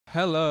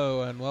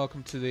Hello and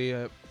welcome to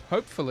the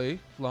hopefully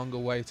longer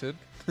awaited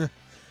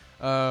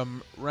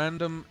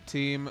random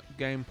team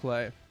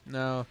gameplay.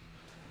 Now,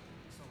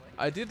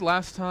 I did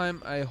last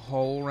time a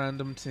whole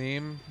random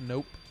team.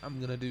 Nope, I'm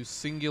gonna do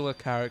singular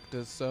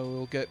characters, so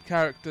we'll get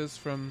characters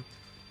from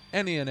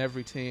any and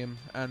every team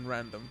and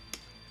random.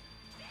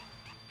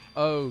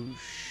 Oh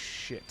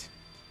shit.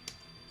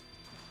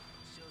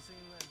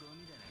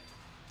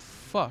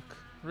 Fuck,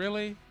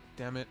 really?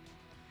 Damn it.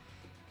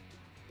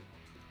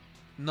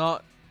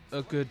 Not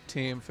a good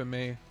team for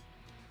me.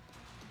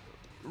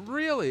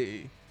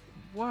 Really?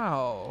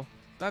 Wow.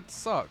 That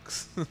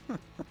sucks.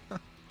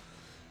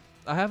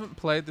 I haven't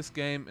played this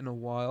game in a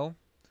while,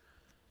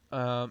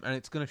 and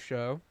it's gonna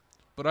show,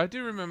 but I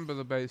do remember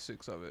the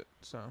basics of it,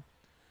 so.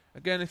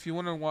 Again, if you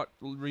want to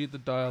read the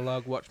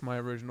dialogue, watch my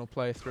original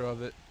playthrough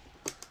of it.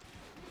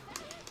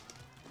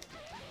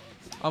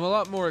 I'm a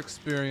lot more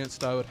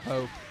experienced, I would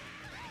hope.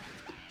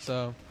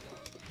 So,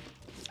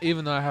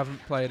 even though I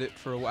haven't played it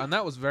for a while, and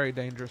that was very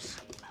dangerous.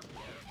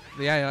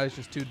 The AI is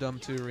just too dumb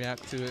to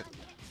react to it.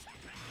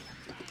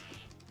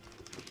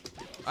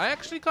 I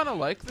actually kind of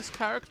like this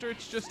character,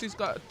 it's just he's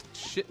got a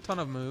shit ton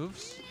of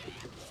moves.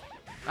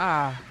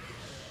 Ah,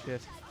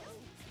 shit.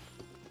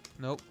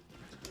 Nope.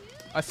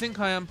 I think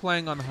I am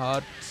playing on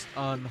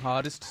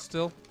hardest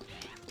still.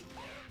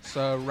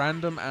 So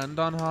random and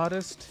on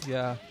hardest,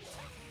 yeah.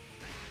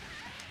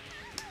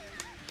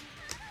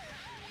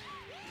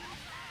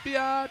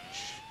 Biatch!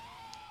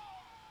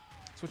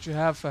 That's what you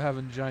have for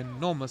having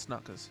ginormous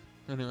knuckers.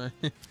 Anyway.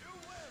 Look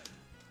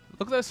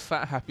at those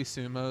fat happy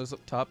sumos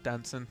up top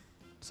dancing.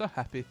 So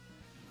happy.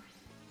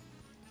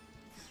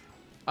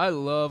 I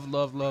love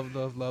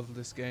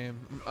this game.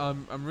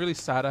 I'm really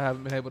sad I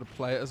haven't been able to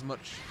play it as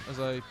much as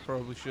I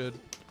probably should.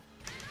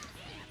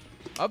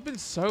 I've been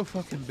so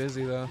fucking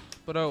busy though,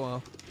 but oh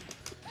well.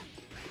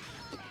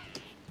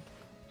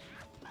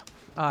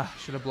 Ah,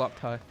 should have blocked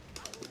high.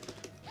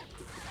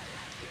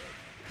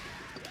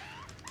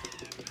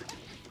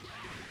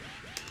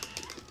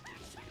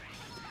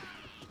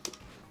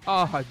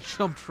 Ah, I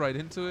jumped right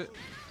into it.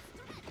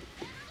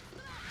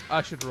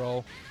 I should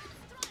roll.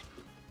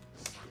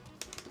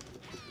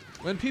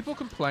 When people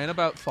complain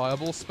about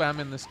fireball spam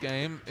in this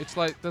game, it's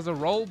like there's a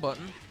roll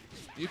button.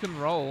 You can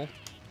roll.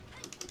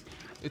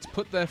 It's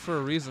put there for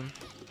a reason.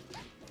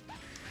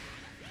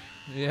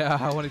 Yeah,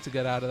 I wanted to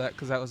get out of that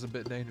because that was a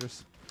bit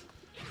dangerous.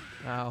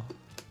 Ow.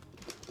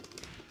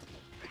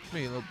 Come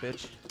here, you little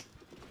bitch.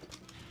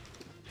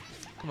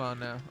 Come on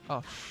now.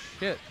 Oh,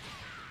 shit.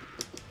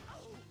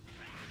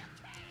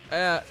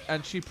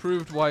 And she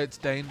proved why it's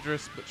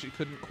dangerous, but she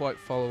couldn't quite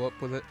follow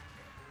up with it.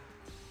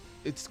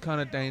 It's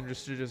kind of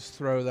dangerous to just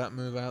throw that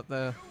move out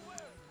there.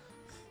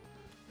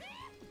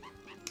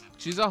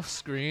 She's off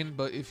screen,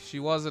 but if she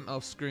wasn't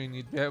off screen,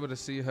 you'd be able to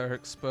see her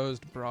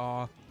exposed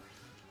bra,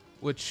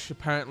 which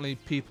apparently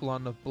people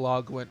on the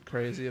blog went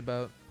crazy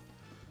about.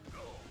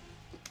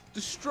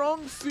 The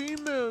strong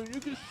female, you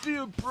can see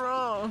a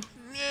bra.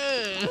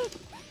 Yeah.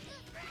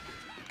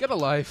 Get a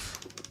life.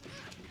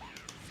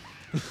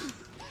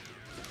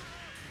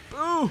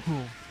 Boom!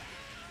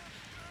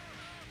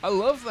 I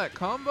love that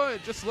combo,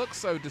 it just looks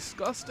so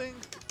disgusting.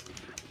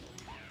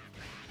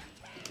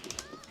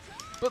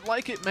 But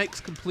like it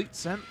makes complete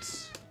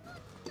sense.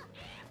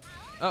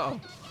 Uh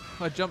oh,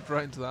 I jumped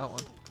right into that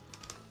one.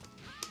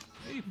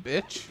 Hey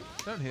bitch,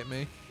 don't hit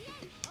me.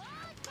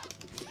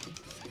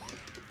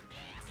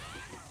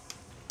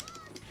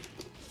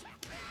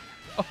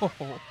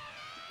 Oh,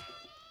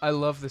 I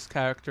love this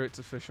character, it's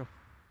official.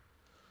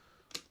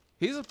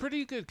 He's a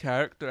pretty good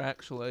character,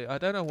 actually. I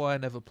don't know why I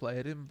never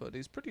played him, but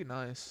he's pretty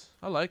nice.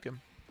 I like him.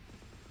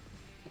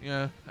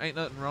 Yeah, ain't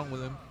nothing wrong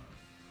with him.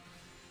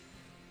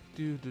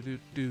 Do do do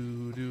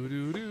do do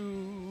do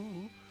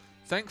do.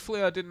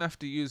 Thankfully, I didn't have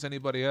to use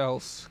anybody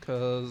else,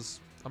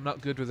 because I'm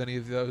not good with any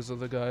of those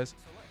other guys.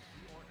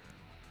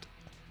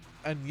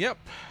 And yep.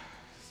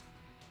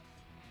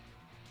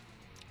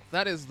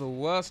 That is the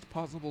worst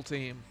possible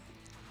team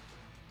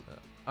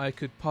I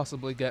could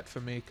possibly get for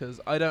me, because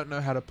I don't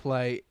know how to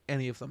play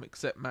any of them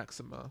except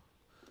Maximo.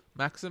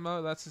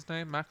 Maximo, that's his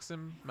name?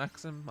 Maxim? I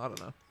don't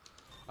know.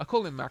 I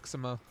call him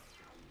Maximo.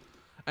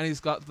 And he's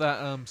got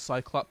that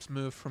Cyclops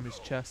move from his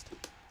chest.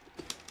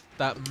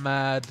 That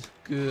mad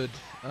good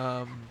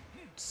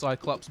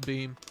Cyclops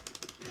beam.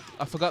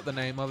 I forgot the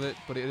name of it,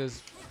 but it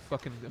is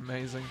fucking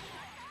amazing.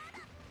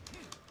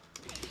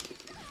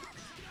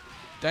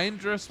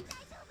 Dangerous.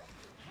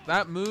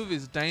 That move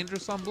is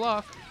dangerous on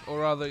block, or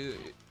rather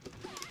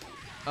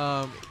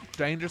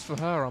dangerous for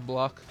her on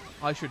block.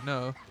 I should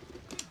know.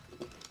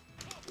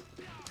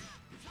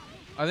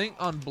 I think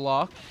on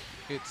block,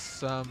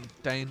 it's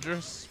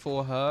dangerous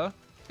for her.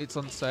 It's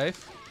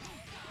unsafe,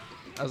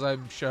 as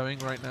I'm showing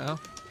right now.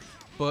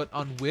 But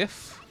on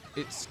whiff,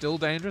 it's still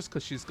dangerous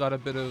because she's got a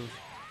bit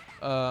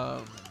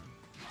of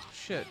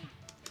shit.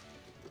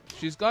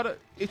 She's got a.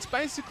 It's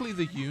basically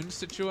the Yoon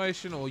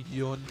situation, or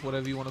Yun,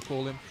 whatever you want to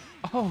call him.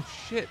 Oh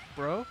shit,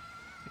 bro!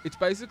 It's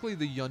basically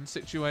the Yun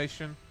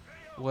situation,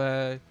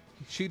 where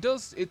she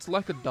does. It's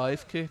like a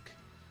dive kick,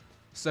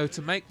 So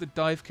to make the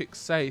dive kick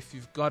safe,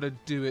 you've got to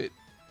do it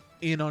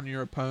in on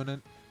your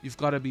opponent. You've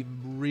got to be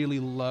really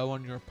low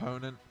on your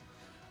opponent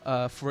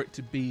for it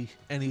to be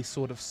any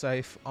sort of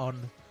safe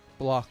on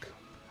block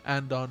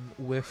and on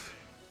whiff.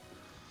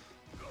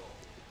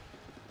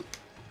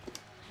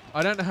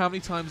 I don't know how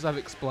many times I've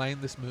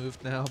explained this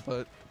move now,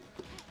 but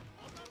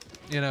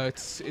you know,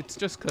 it's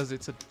just because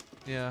it's a,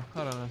 yeah,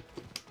 I don't know.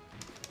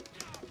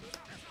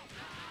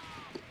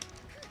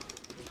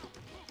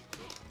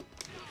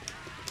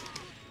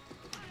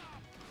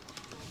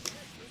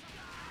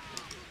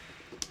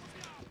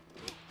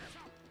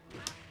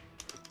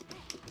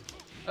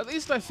 At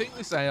least I think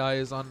this AI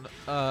is on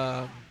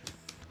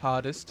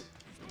hardest.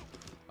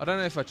 I don't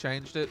know if I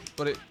changed it,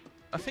 but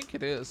I think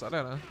it is. I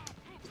don't know.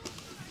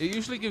 It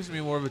usually gives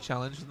me more of a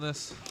challenge than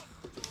this.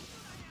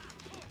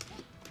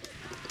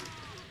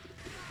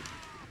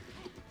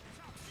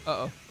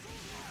 Uh-oh.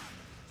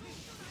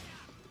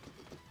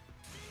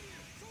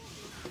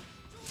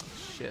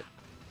 Shit.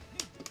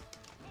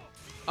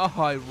 Oh,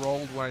 I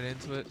rolled right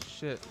into it.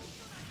 Shit.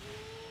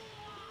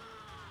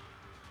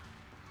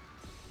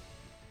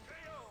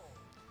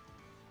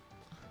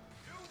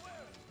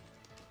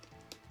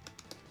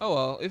 Oh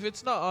well, if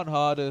it's not on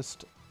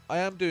hardest, I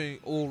am doing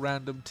all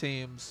random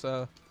teams,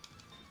 so,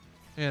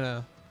 you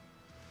know,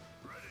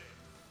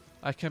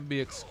 I can be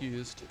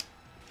excused.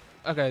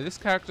 Okay, this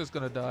character's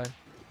gonna die.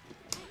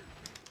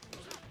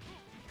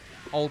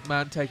 Old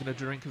man taking a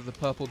drink of the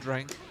purple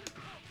drink.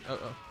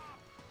 Uh-oh.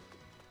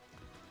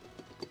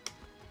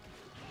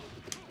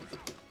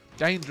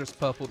 Dangerous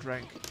purple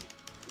drink.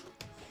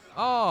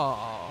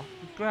 Oh,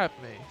 you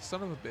grabbed me,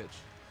 son of a bitch.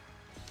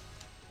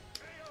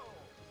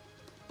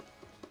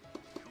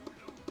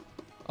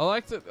 I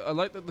like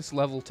that this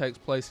level takes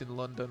place in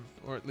London,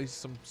 or at least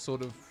some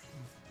sort of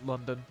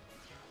London.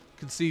 You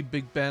can see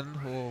Big Ben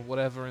or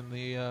whatever in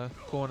the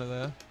corner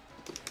there.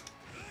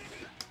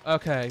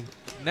 Okay,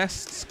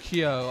 Nest's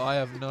Kyo. I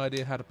have no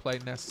idea how to play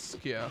Nest's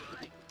Kyo.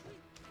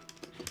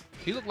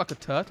 He looked like a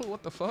turtle?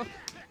 What the fuck?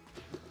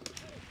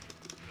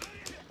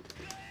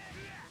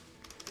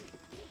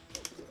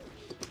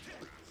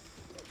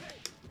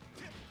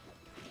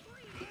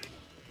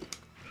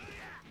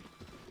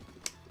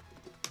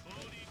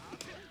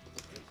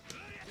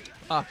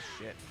 Ah,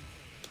 shit.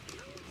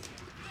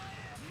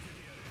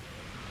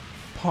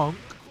 Punk.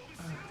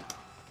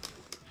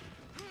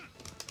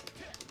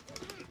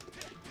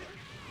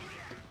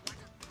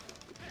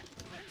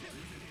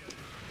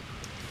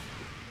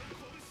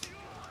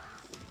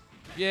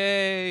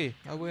 Yay!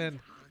 I win.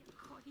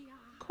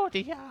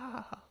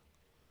 Cordia.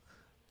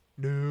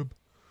 Noob.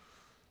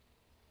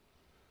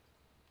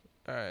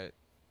 Alright.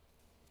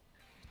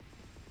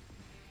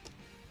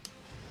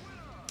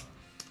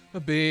 A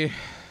B.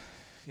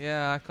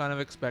 Yeah, I kind of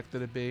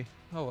expected a B.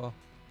 Oh well.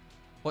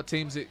 What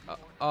team's it?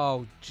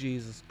 Oh,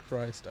 Jesus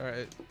Christ.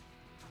 Alright.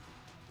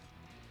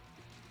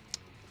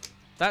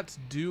 That's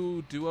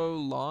Duo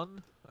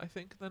Lon, I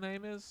think the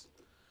name is.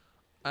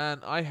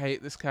 And I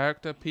hate this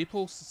character.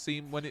 People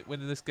seem,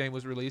 when this game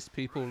was released,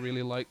 people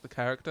really liked the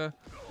character.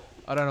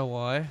 I don't know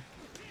why.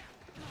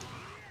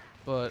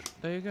 But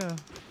there you go.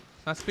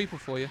 That's people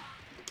for you.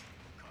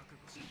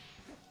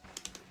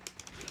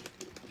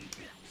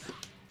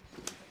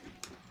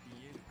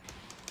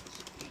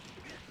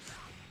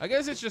 I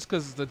guess it's just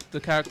because the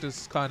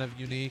character's kind of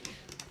unique.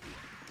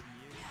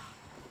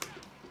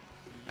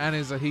 And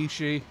is a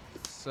he/she,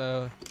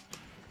 so...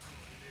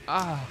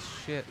 Ah,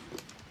 shit.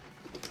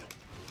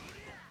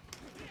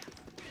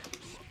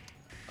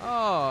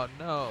 Oh,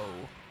 no.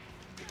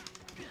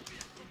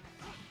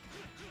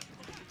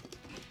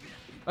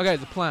 Okay,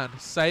 the plan.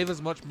 Save as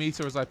much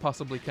meter as I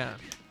possibly can.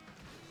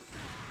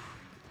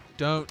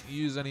 Don't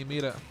use any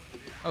meter.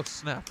 Oh,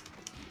 snap.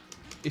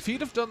 If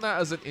he'd have done that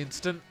as an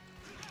instant...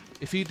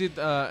 If he did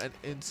an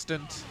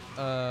instant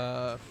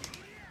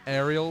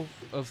aerial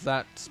of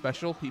that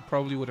special, he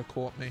probably would have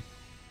caught me.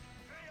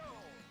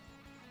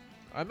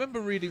 I remember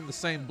reading the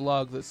same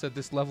blog that said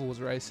this level was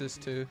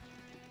racist too.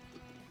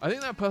 I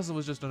think that person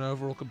was just an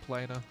overall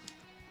complainer.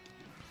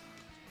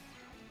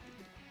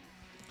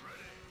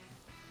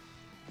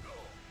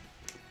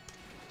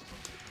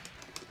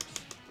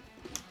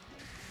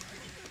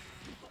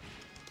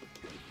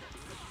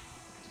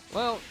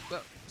 Well,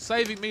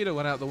 saving meter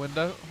went out the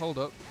window. Hold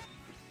up.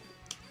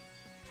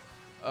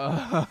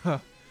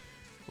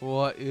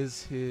 What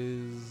is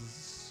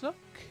his...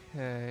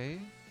 Okay.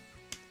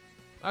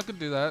 I can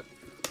do that.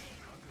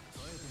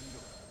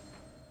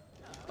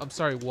 I'm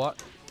sorry,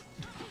 what?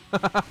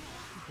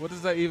 What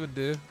does that even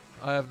do?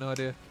 I have no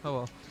idea. Oh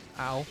well.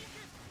 Ow.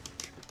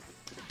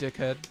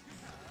 Dickhead.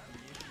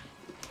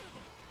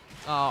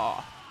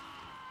 Ah.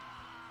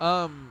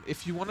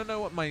 If you want to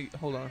know what my...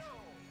 Hold on.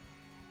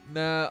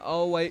 Nah,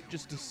 I'll wait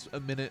just a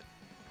minute.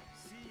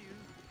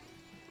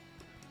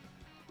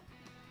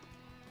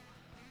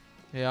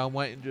 Yeah, I'm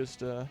waiting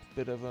just a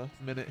bit of a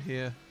minute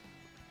here.